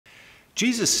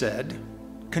Jesus said,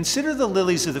 "Consider the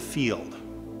lilies of the field."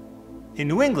 In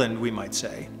New England, we might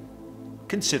say,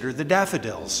 "Consider the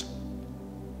daffodils."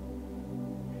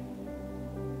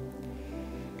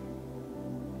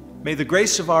 May the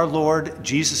grace of our Lord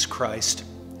Jesus Christ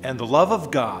and the love of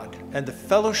God and the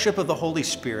fellowship of the Holy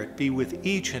Spirit be with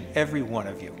each and every one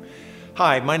of you.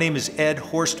 Hi, my name is Ed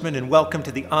Horstmann, and welcome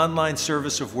to the online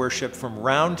service of worship from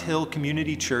Round Hill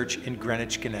Community Church in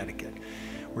Greenwich, Connecticut.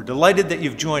 We're delighted that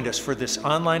you've joined us for this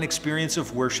online experience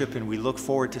of worship, and we look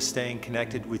forward to staying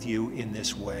connected with you in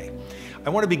this way. I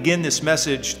want to begin this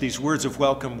message, these words of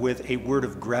welcome, with a word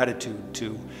of gratitude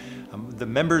to the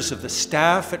members of the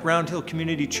staff at Round Hill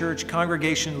Community Church,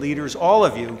 congregation leaders, all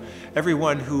of you,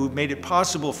 everyone who made it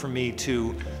possible for me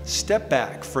to step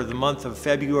back for the month of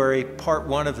February, part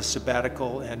one of a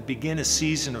sabbatical, and begin a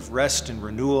season of rest and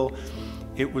renewal.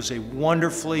 It was a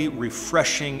wonderfully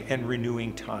refreshing and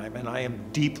renewing time, and I am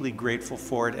deeply grateful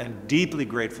for it and deeply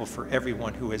grateful for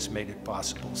everyone who has made it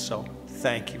possible. So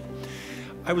thank you.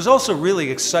 I was also really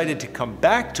excited to come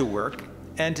back to work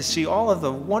and to see all of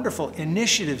the wonderful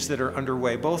initiatives that are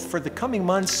underway, both for the coming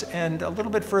months and a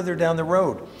little bit further down the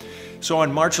road. So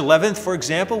on March 11th, for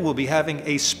example, we'll be having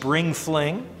a spring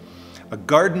fling, a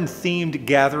garden-themed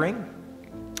gathering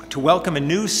to welcome a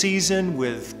new season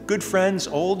with good friends,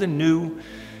 old and new.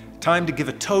 Time to give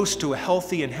a toast to a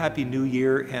healthy and happy new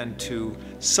year and to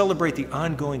celebrate the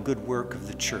ongoing good work of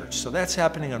the church. So that's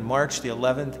happening on March the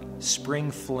 11th,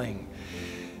 Spring Fling.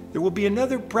 There will be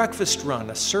another breakfast run,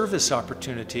 a service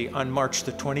opportunity on March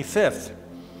the 25th.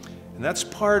 And that's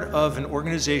part of an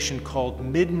organization called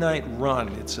Midnight Run.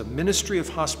 It's a ministry of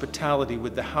hospitality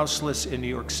with the houseless in New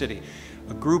York City.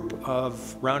 A group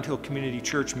of Round Hill Community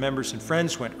Church members and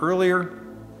friends went earlier,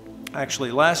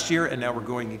 actually last year, and now we're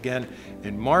going again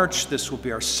in March. This will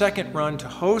be our second run to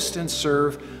host and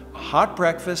serve a hot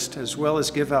breakfast, as well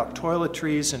as give out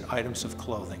toiletries and items of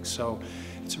clothing. So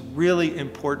it's a really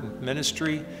important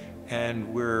ministry,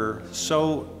 and we're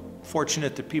so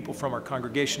fortunate that people from our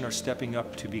congregation are stepping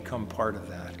up to become part of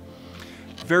that.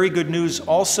 Very good news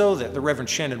also that the Reverend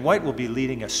Shannon White will be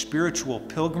leading a spiritual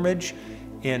pilgrimage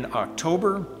in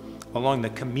October along the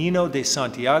Camino de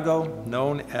Santiago,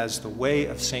 known as the Way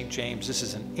of St. James. This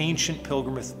is an ancient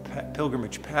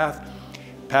pilgrimage path.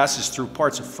 It passes through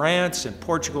parts of France and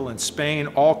Portugal and Spain,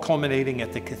 all culminating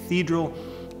at the Cathedral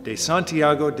de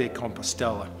Santiago de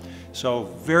Compostela. So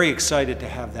very excited to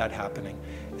have that happening.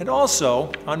 And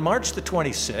also, on March the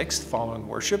 26th, following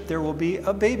worship, there will be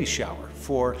a baby shower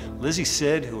for Lizzie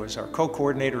Sid, who is our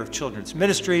co-coordinator of children's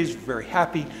ministries. We're very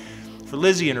happy for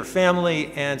Lizzie and her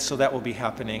family, and so that will be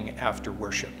happening after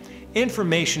worship.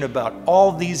 Information about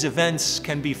all these events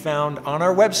can be found on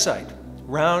our website,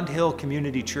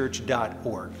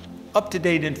 roundhillcommunitychurch.org.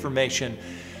 Up-to-date information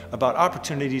about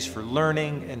opportunities for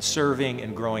learning and serving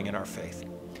and growing in our faith.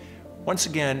 Once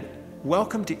again,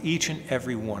 welcome to each and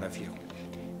every one of you.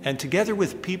 And together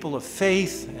with people of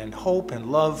faith and hope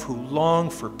and love who long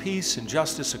for peace and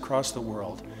justice across the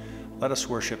world, let us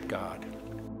worship God.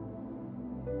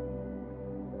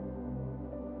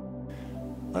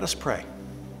 Let us pray.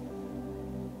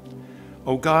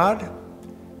 O God,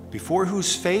 before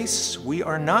whose face we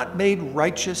are not made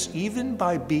righteous even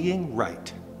by being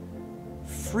right,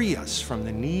 free us from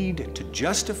the need to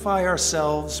justify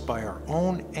ourselves by our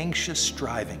own anxious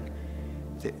striving,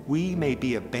 that we may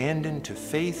be abandoned to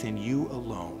faith in you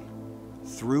alone.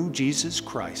 Through Jesus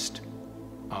Christ.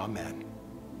 Amen.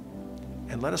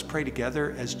 And let us pray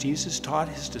together as Jesus taught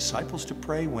his disciples to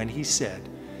pray when he said,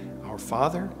 "Our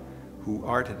Father, who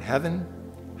art in heaven,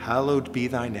 hallowed be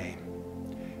thy name.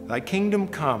 Thy kingdom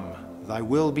come, thy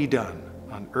will be done,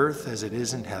 on earth as it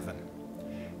is in heaven.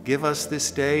 Give us this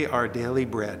day our daily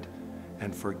bread,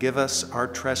 and forgive us our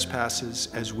trespasses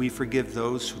as we forgive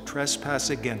those who trespass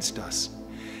against us.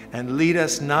 And lead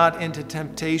us not into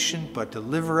temptation, but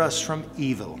deliver us from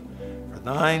evil. For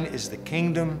thine is the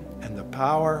kingdom and the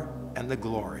power and the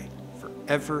glory,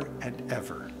 forever and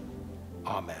ever.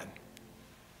 Amen."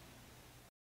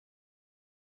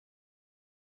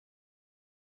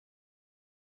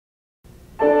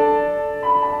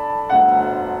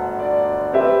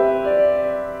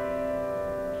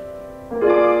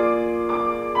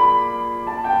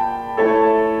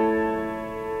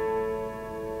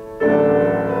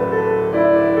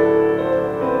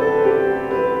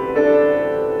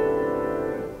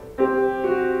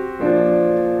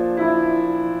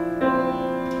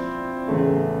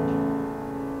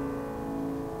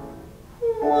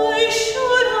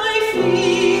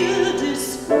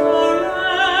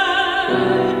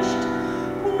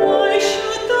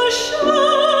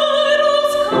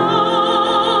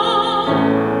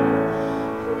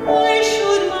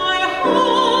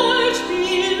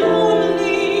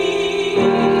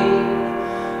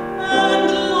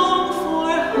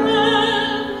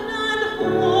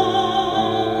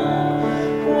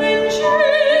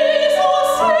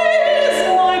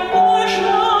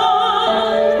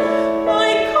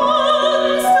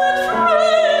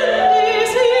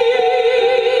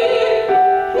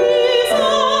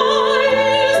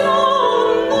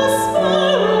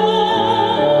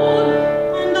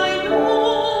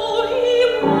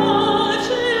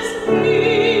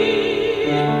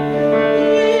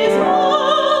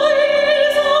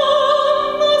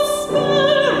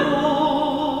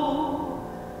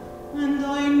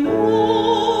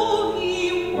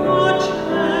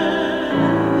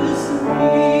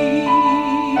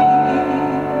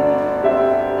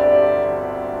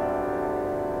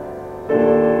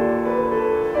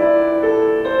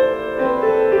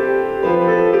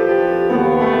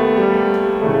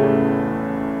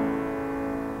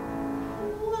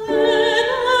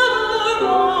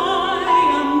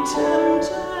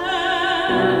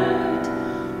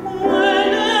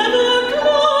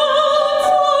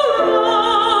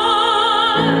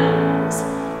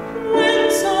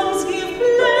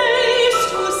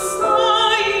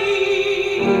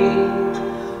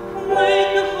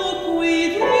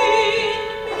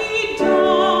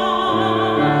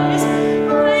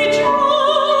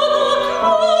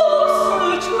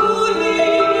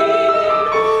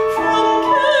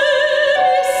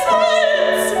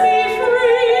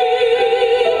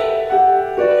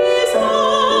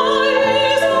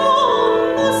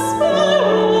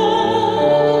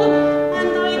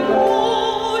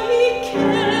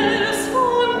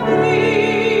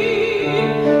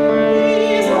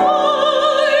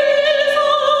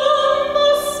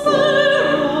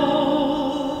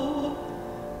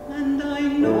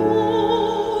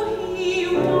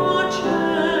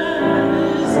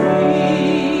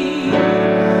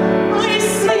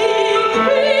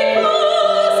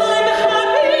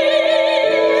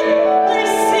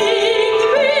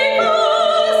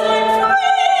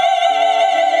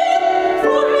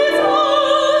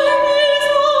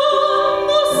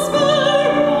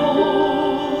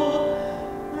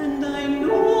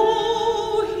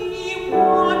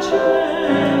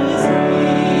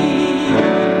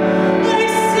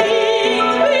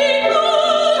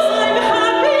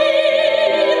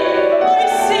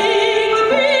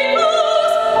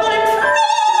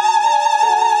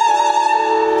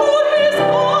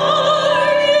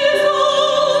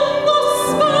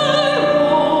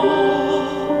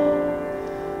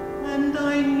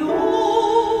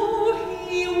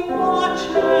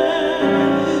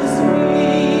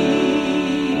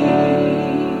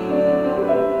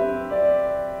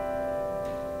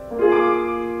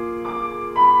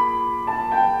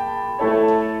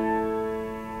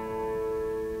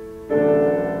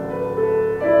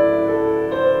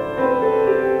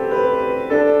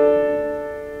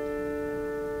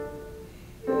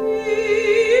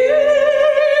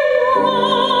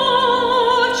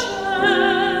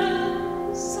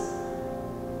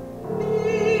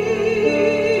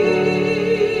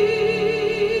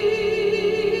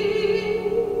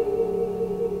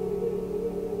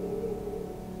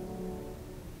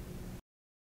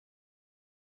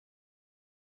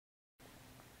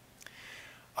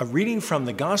 A reading from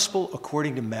the Gospel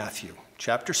according to Matthew,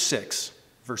 chapter 6,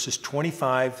 verses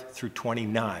 25 through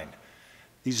 29.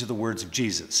 These are the words of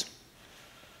Jesus.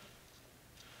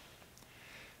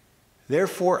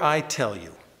 Therefore I tell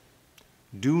you,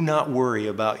 do not worry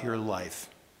about your life,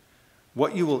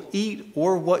 what you will eat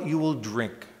or what you will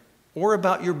drink, or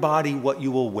about your body what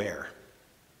you will wear.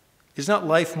 Is not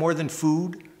life more than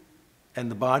food,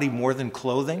 and the body more than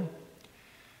clothing?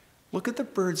 Look at the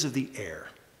birds of the air.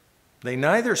 They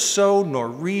neither sow nor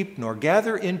reap nor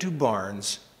gather into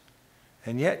barns,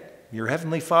 and yet your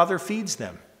heavenly Father feeds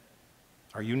them.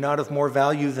 Are you not of more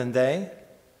value than they?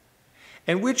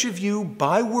 And which of you,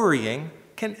 by worrying,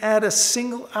 can add a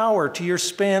single hour to your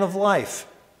span of life?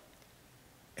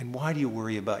 And why do you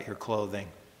worry about your clothing?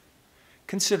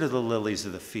 Consider the lilies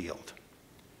of the field,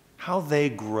 how they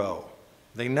grow.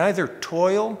 They neither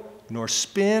toil nor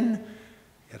spin,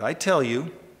 yet I tell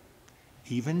you,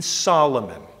 even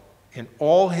Solomon, in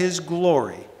all his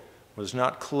glory, was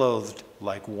not clothed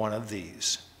like one of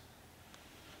these.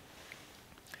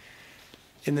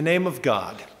 In the name of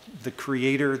God, the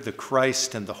Creator, the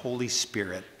Christ, and the Holy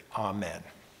Spirit, Amen.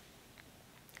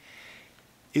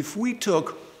 If we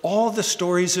took all the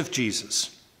stories of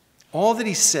Jesus, all that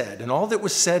he said and all that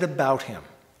was said about him,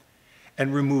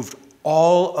 and removed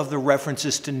all of the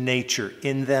references to nature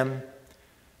in them,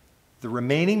 the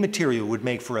remaining material would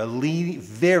make for a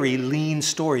very lean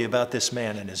story about this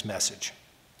man and his message.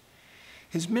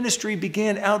 His ministry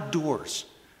began outdoors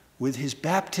with his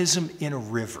baptism in a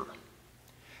river.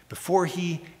 Before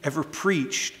he ever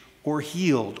preached or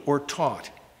healed or taught,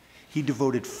 he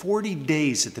devoted 40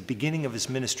 days at the beginning of his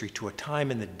ministry to a time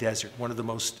in the desert, one of the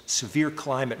most severe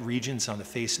climate regions on the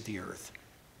face of the earth.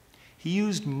 He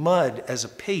used mud as a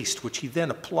paste, which he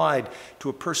then applied to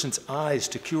a person's eyes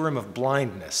to cure him of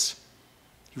blindness.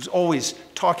 He was always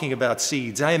talking about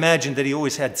seeds. I imagine that he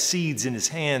always had seeds in his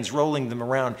hands, rolling them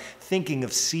around, thinking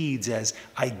of seeds as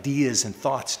ideas and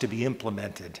thoughts to be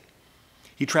implemented.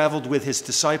 He traveled with his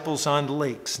disciples on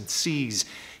lakes and seas.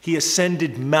 He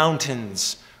ascended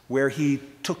mountains where he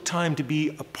took time to be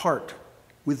apart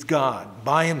with God,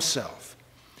 by himself.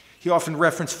 He often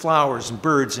referenced flowers and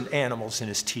birds and animals in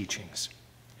his teachings.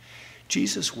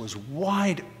 Jesus was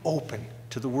wide open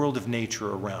to the world of nature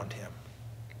around him.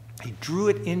 He drew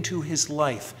it into his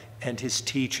life and his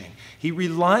teaching. He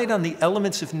relied on the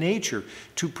elements of nature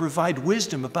to provide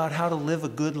wisdom about how to live a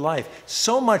good life.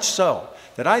 So much so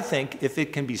that I think if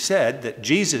it can be said that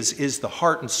Jesus is the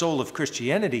heart and soul of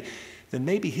Christianity, then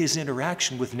maybe his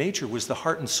interaction with nature was the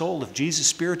heart and soul of Jesus'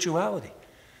 spirituality,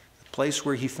 the place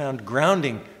where he found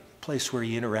grounding, the place where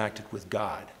he interacted with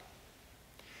God.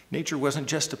 Nature wasn't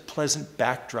just a pleasant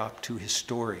backdrop to his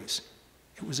stories.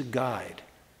 It was a guide.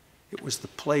 It was the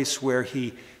place where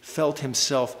he felt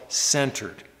himself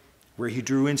centered, where he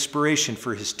drew inspiration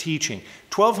for his teaching.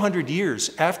 1,200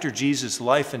 years after Jesus'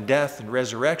 life and death and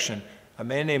resurrection, a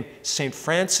man named St.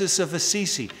 Francis of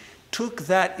Assisi took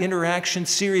that interaction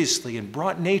seriously and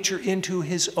brought nature into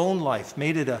his own life,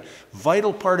 made it a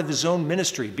vital part of his own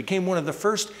ministry, became one of the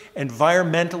first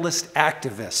environmentalist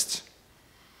activists.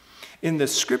 In the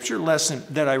scripture lesson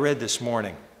that I read this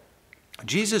morning,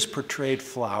 Jesus portrayed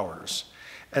flowers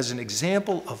as an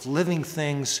example of living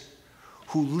things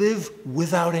who live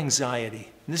without anxiety.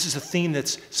 And this is a theme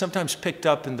that's sometimes picked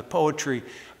up in the poetry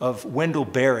of Wendell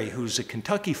Berry, who's a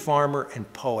Kentucky farmer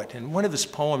and poet. And one of his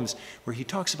poems where he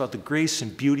talks about the grace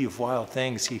and beauty of wild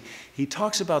things, he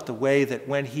talks about the way that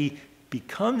when he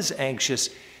becomes anxious,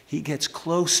 he gets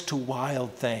close to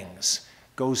wild things,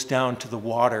 goes down to the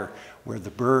water where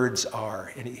the birds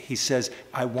are. And he says,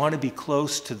 I want to be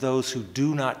close to those who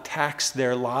do not tax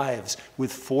their lives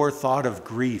with forethought of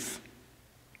grief.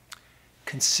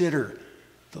 Consider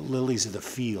the lilies of the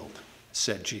field,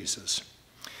 said Jesus.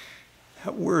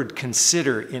 That word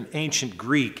consider in ancient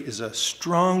Greek is a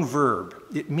strong verb.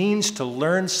 It means to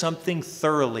learn something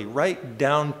thoroughly, right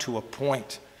down to a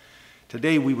point.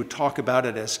 Today we would talk about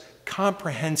it as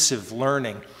comprehensive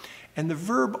learning. And the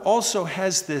verb also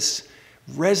has this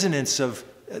resonance of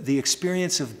the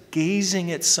experience of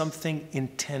gazing at something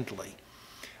intently.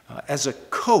 As a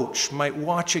coach might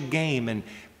watch a game and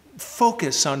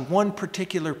focus on one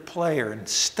particular player and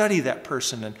study that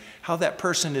person and how that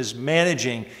person is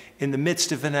managing in the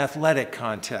midst of an athletic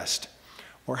contest,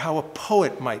 or how a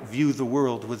poet might view the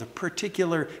world with a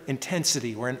particular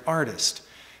intensity, or an artist.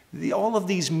 All of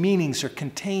these meanings are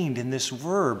contained in this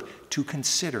verb, to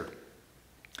consider.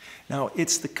 Now,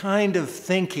 it's the kind of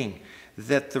thinking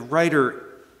that the writer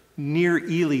Nir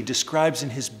Ely describes in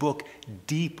his book,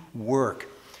 Deep Work,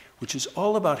 which is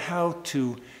all about how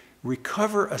to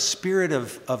recover a spirit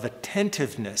of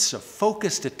attentiveness, of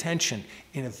focused attention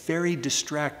in a very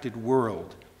distracted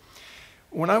world.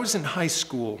 When I was in high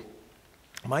school,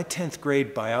 my 10th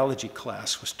grade biology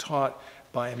class was taught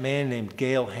by a man named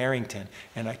Gail Harrington,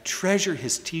 and I treasure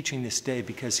his teaching this day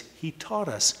because he taught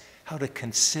us how to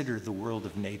consider the world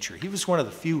of nature. He was one of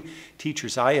the few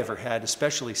teachers I ever had,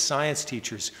 especially science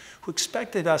teachers, who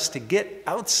expected us to get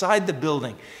outside the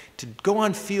building, to go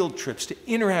on field trips, to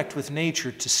interact with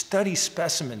nature, to study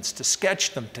specimens, to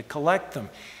sketch them, to collect them.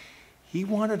 He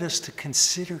wanted us to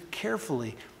consider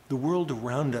carefully the world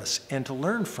around us and to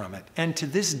learn from it. And to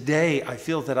this day, I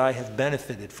feel that I have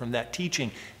benefited from that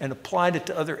teaching and applied it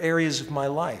to other areas of my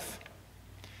life.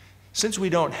 Since we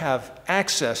don't have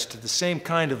access to the same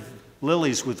kind of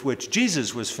lilies with which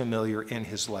Jesus was familiar in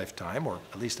his lifetime, or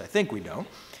at least I think we don't,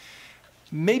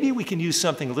 maybe we can use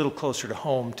something a little closer to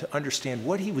home to understand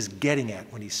what he was getting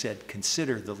at when he said,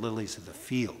 consider the lilies of the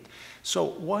field. So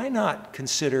why not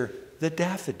consider the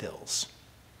daffodils?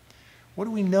 What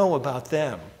do we know about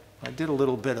them? I did a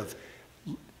little bit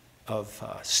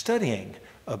of studying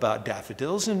about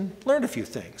daffodils and learned a few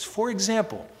things. For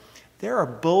example, there are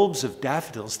bulbs of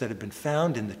daffodils that have been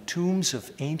found in the tombs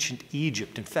of ancient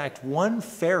Egypt. In fact, one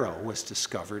pharaoh was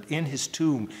discovered in his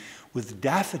tomb with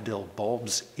daffodil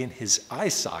bulbs in his eye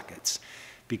sockets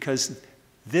because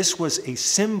this was a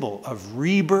symbol of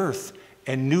rebirth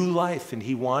and new life, and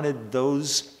he wanted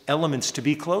those elements to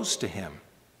be close to him.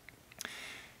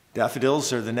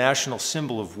 Daffodils are the national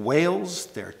symbol of Wales.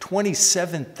 There are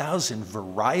 27,000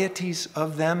 varieties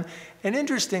of them. And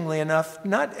interestingly enough,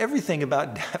 not everything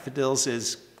about daffodils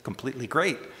is completely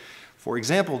great. For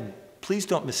example, please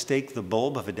don't mistake the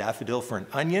bulb of a daffodil for an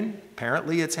onion.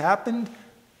 Apparently it's happened,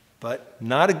 but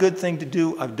not a good thing to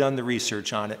do. I've done the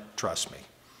research on it, trust me.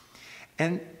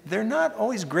 And they're not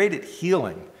always great at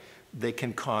healing. They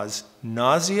can cause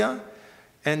nausea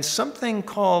and something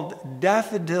called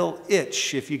daffodil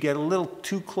itch if you get a little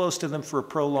too close to them for a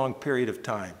prolonged period of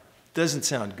time. Doesn't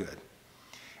sound good.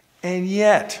 And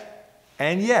yet,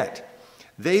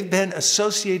 they've been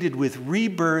associated with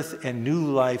rebirth and new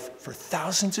life for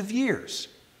thousands of years.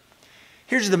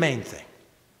 Here's the main thing.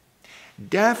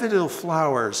 Daffodil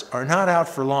flowers are not out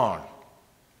for long,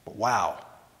 but wow,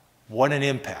 what an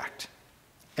impact.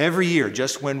 Every year,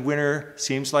 just when winter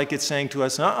seems like it's saying to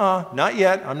us, not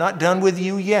yet, I'm not done with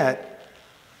you yet,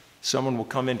 someone will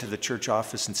come into the church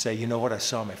office and say, you know what, I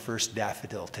saw my first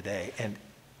daffodil today, and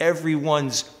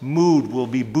everyone's mood will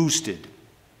be boosted.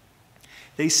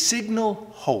 They signal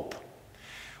hope,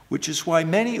 which is why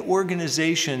many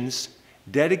organizations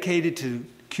dedicated to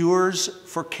cures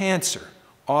for cancer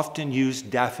often use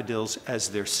daffodils as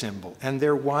their symbol, and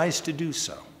they're wise to do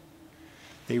so.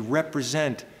 They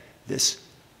represent this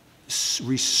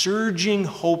resurging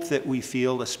hope that we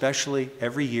feel, especially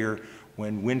every year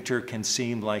when winter can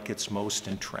seem like it's most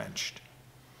entrenched.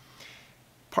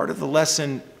 Part of the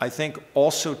lesson, I think,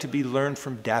 also to be learned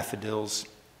from daffodils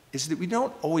is that we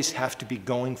don't always have to be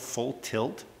going full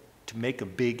tilt to make a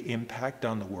big impact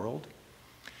on the world.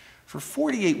 For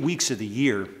 48 weeks of the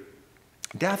year,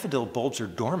 daffodil bulbs are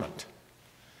dormant.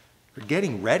 They're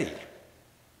getting ready.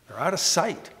 They're out of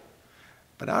sight.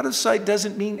 But out of sight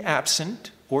doesn't mean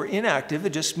absent or inactive, it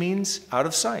just means out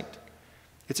of sight.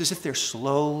 It's as if they're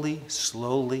slowly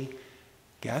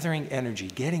gathering energy,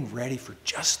 getting ready for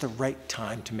just the right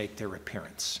time to make their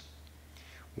appearance.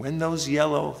 When those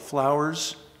yellow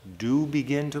flowers do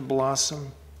begin to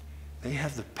blossom, they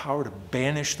have the power to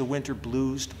banish the winter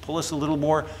blues, to pull us a little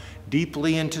more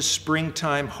deeply into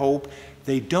springtime hope.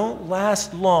 They don't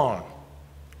last long,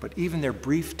 but even their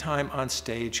brief time on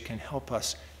stage can help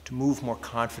us to move more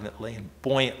confidently and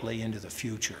buoyantly into the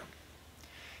future.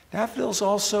 Daffodils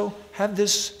also have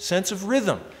this sense of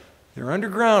rhythm. They're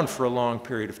underground for a long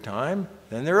period of time,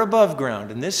 then they're above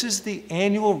ground, and this is the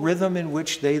annual rhythm in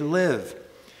which they live.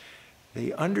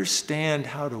 They understand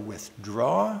how to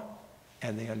withdraw,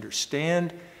 and they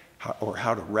understand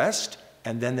how to rest,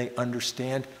 and then they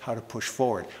understand how to push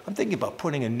forward. I'm thinking about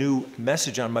putting a new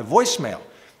message on my voicemail,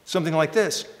 something like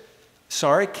this.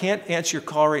 Sorry, can't answer your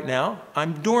call right now.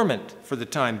 I'm dormant for the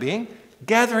time being,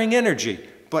 gathering energy,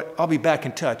 but I'll be back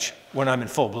in touch when I'm in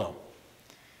full bloom.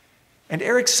 And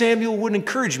Eric Samuel would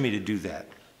encourage me to do that.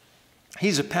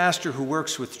 He's a pastor who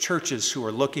works with churches who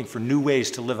are looking for new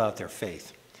ways to live out their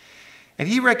faith. And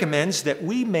he recommends that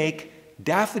we make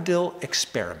daffodil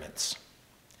experiments.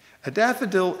 A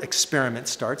daffodil experiment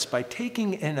starts by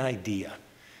taking an idea.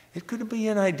 It could be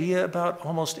an idea about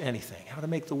almost anything, how to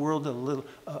make the world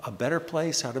a better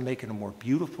place, how to make it a more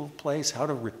beautiful place, how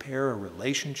to repair a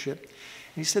relationship.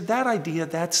 And he said, that idea,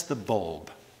 that's the bulb.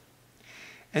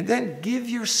 And then give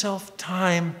yourself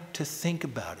time to think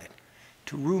about it,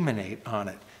 to ruminate on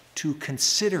it, to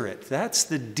consider it. That's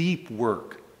the deep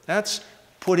work. That's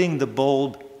putting the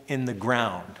bulb in the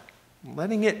ground,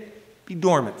 letting it be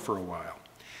dormant for a while.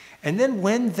 And then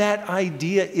when that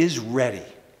idea is ready,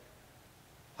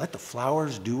 let the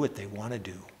flowers do what they want to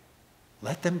do.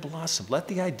 Let them blossom. Let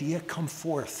the idea come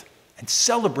forth and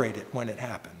celebrate it when it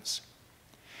happens.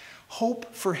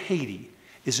 Hope for Haiti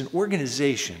is an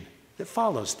organization that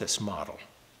follows this model.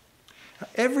 Now,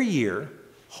 every year,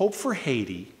 Hope for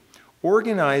Haiti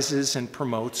organizes and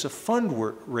promotes a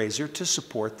fundraiser to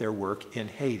support their work in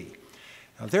Haiti.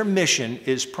 Now, their mission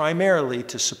is primarily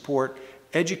to support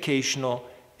educational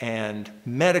and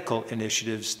medical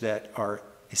initiatives that are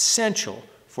essential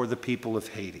for the people of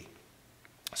Haiti.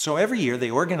 So every year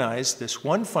they organize this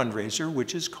one fundraiser,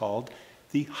 which is called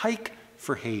the Hike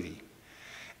for Haiti.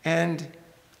 And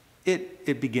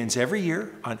it begins every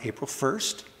year on April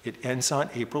 1st. It ends on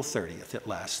April 30th. It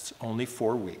lasts only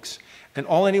 4 weeks. And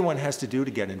all anyone has to do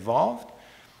to get involved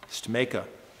is to make a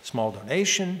small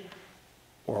donation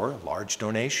or a large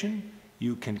donation.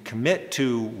 You can commit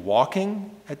to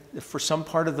walking for some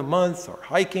part of the month, or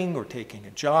hiking, or taking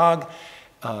a jog,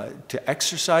 to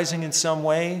exercising in some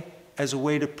way as a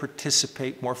way to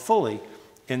participate more fully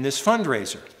in this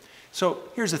fundraiser. So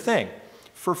here's the thing.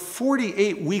 For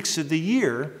 48 weeks of the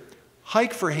year,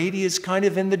 Hike for Haiti is kind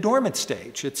of in the dormant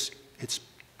stage. It's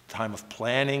time of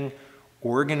planning,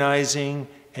 organizing,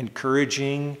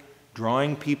 encouraging,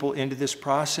 drawing people into this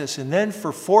process. And then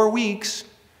for 4 weeks,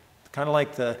 kind of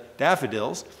like the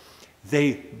daffodils,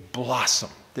 they blossom.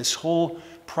 This whole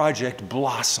project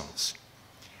blossoms.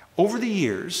 Over the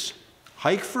years,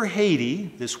 Hike for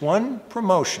Haiti, this one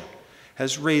promotion,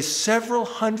 has raised several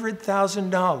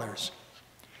 $100,000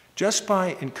 just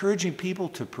by encouraging people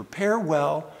to prepare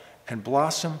well and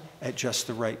blossom at just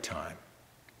the right time.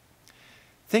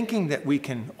 Thinking that we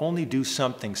can only do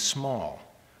something small,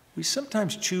 we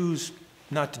sometimes choose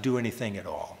not to do anything at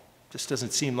all. Just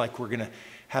doesn't seem like we're going to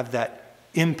have that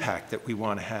impact that we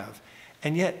want to have.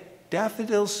 And yet,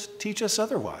 daffodils teach us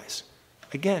otherwise.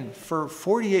 Again, for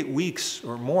 48 weeks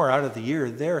or more out of the year,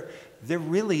 they're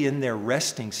really in their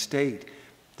resting state.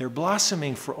 They're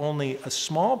blossoming for only a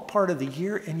small part of the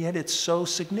year, and yet it's so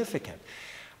significant.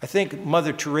 I think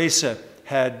Mother Teresa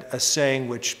had a saying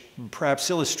which perhaps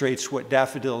illustrates what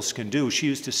daffodils can do. She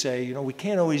used to say, you know, we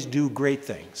can't always do great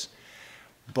things,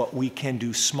 but we can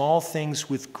do small things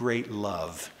with great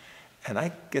love. And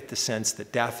I get the sense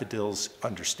that daffodils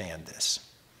understand this.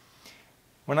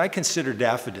 When I consider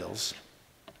daffodils,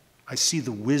 I see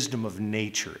the wisdom of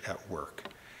nature at work,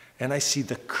 and I see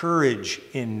the courage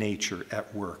in nature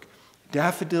at work.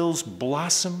 Daffodils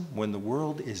blossom when the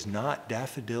world is not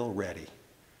daffodil ready,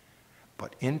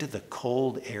 but into the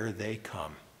cold air they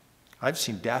come. I've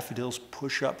seen daffodils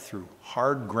push up through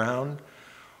hard ground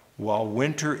while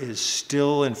winter is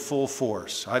still in full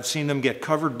force. I've seen them get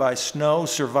covered by snow,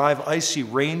 survive icy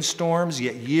rainstorms,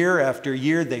 yet year after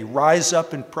year they rise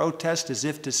up and protest as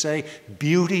if to say,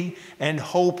 beauty and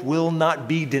hope will not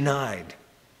be denied.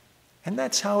 And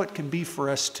that's how it can be for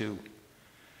us too.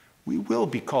 We will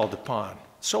be called upon,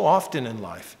 so often in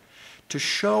life, to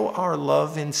show our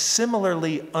love in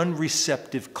similarly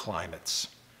unreceptive climates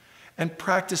and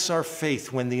practice our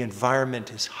faith when the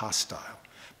environment is hostile.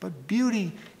 But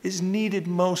beauty is needed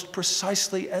most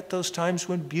precisely at those times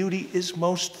when beauty is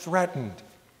most threatened.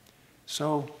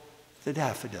 So the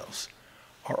daffodils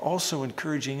are also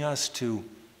encouraging us to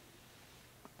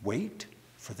wait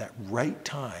for that right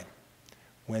time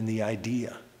when the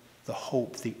idea, the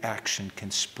hope, the action can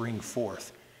spring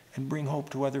forth and bring hope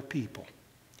to other people.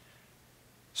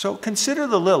 So consider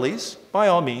the lilies, by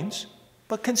all means,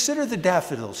 but consider the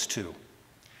daffodils too.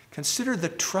 Consider the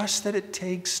trust that it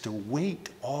takes to wait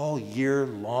all year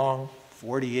long,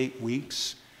 48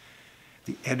 weeks,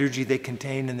 the energy they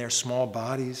contain in their small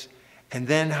bodies, and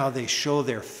then how they show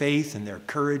their faith and their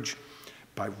courage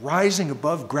by rising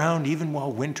above ground even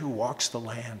while winter walks the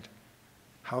land.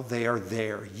 How they are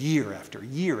there year after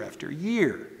year after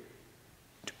year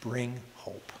to bring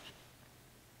hope.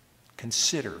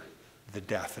 Consider the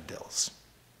daffodils.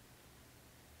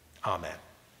 Amen.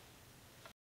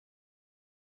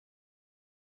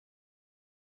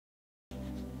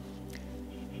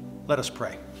 Let us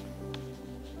pray.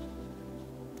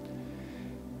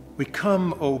 We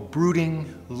come, O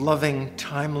brooding, loving,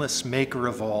 timeless maker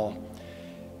of all,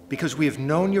 because we have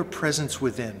known your presence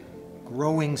within,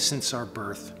 growing since our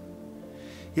birth.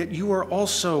 Yet you are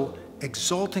also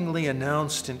exultingly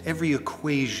announced in every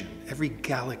equation, every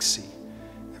galaxy,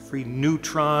 every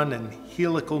neutron and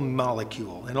helical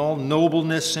molecule, in all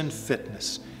nobleness and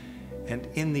fitness. and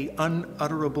in the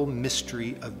unutterable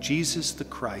mystery of Jesus the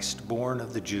Christ, born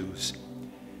of the Jews.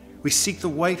 We seek the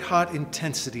white-hot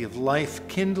intensity of life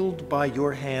kindled by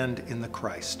your hand in the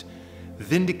Christ,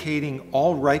 vindicating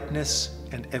all rightness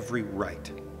and every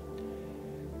right.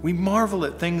 We marvel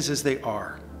at things as they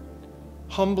are.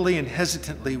 Humbly and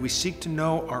hesitantly, we seek to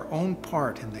know our own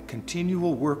part in the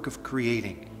continual work of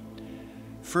creating.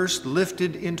 First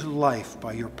lifted into life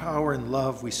by your power and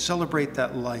love, we celebrate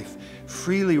that life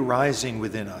freely rising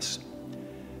within us.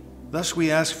 Thus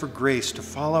we ask for grace to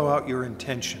follow out your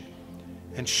intention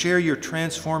and share your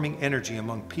transforming energy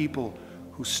among people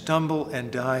who stumble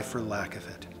and die for lack of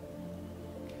it.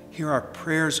 Hear our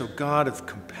prayers, O God of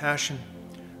compassion,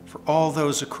 for all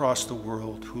those across the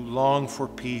world who long for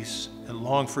peace and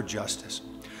long for justice,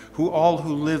 for all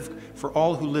who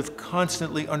live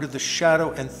constantly under the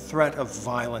shadow and threat of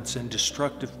violence and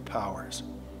destructive powers,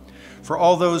 for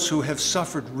all those who have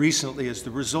suffered recently as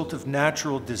the result of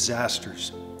natural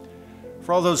disasters,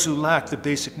 for all those who lack the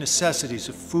basic necessities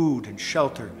of food and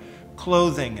shelter,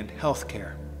 clothing and health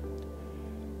care.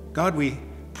 God, we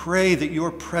pray that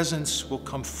your presence will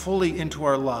come fully into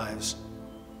our lives,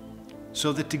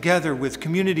 so that together with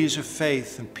communities of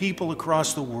faith and people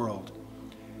across the world,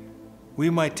 we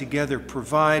might together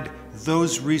provide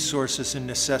those resources and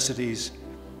necessities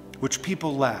which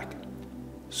people lack,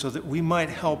 so that we might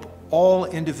help all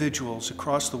individuals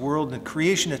across the world and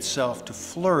creation itself to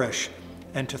flourish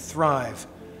and to thrive,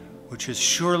 which is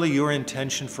surely your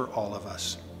intention for all of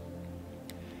us.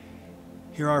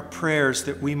 Hear our prayers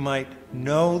that we might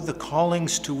know the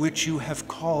callings to which you have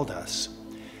called us,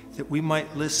 that we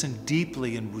might listen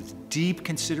deeply and with deep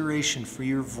consideration for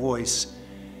your voice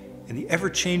in the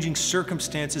ever-changing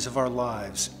circumstances of our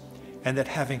lives, and that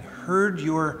having heard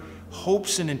your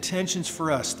hopes and intentions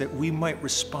for us, that we might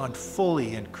respond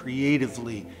fully and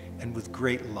creatively and with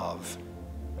great love.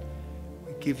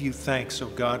 We give you thanks, O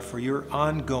God, for your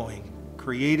ongoing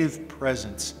creative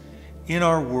presence in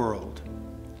our world,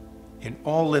 in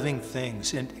all living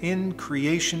things, and in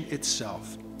creation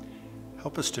itself.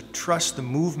 Help us to trust the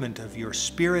movement of your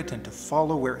Spirit and to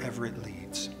follow wherever it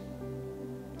leads.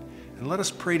 And let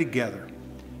us pray together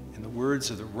in the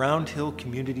words of the Round Hill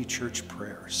Community Church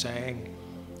prayer, saying,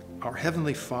 Our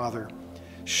Heavenly Father,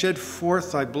 shed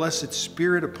forth thy blessed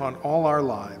Spirit upon all our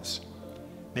lives.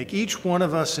 Make each one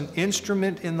of us an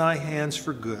instrument in thy hands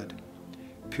for good.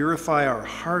 Purify our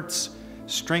hearts,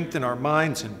 strengthen our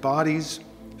minds and bodies,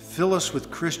 fill us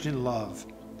with Christian love.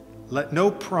 Let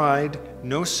no pride,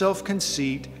 no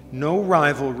self-conceit, no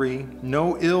rivalry,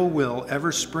 no ill will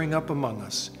ever spring up among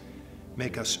us.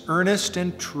 Make us earnest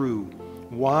and true,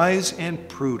 wise and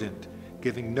prudent,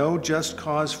 giving no just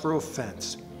cause for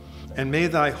offense. And may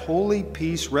thy holy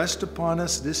peace rest upon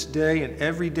us this day and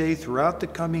every day throughout the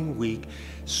coming week,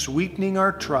 sweetening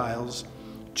our trials,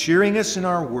 cheering us in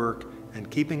our work, and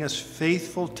keeping us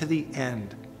faithful to the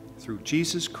end. Through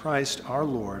Jesus Christ our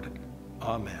Lord.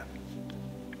 Amen.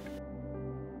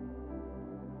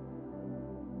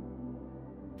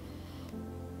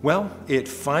 Well, it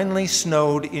finally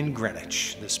snowed in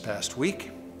Greenwich this past week,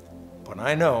 but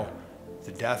I know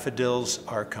the daffodils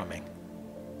are coming,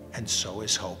 and so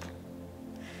is hope.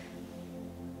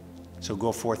 So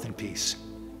go forth in peace,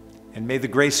 and may the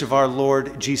grace of our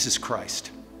Lord Jesus Christ,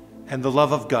 and the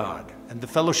love of God, and the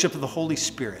fellowship of the Holy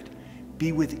Spirit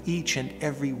be with each and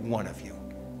every one of you,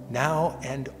 now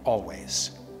and always.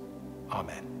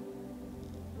 Amen.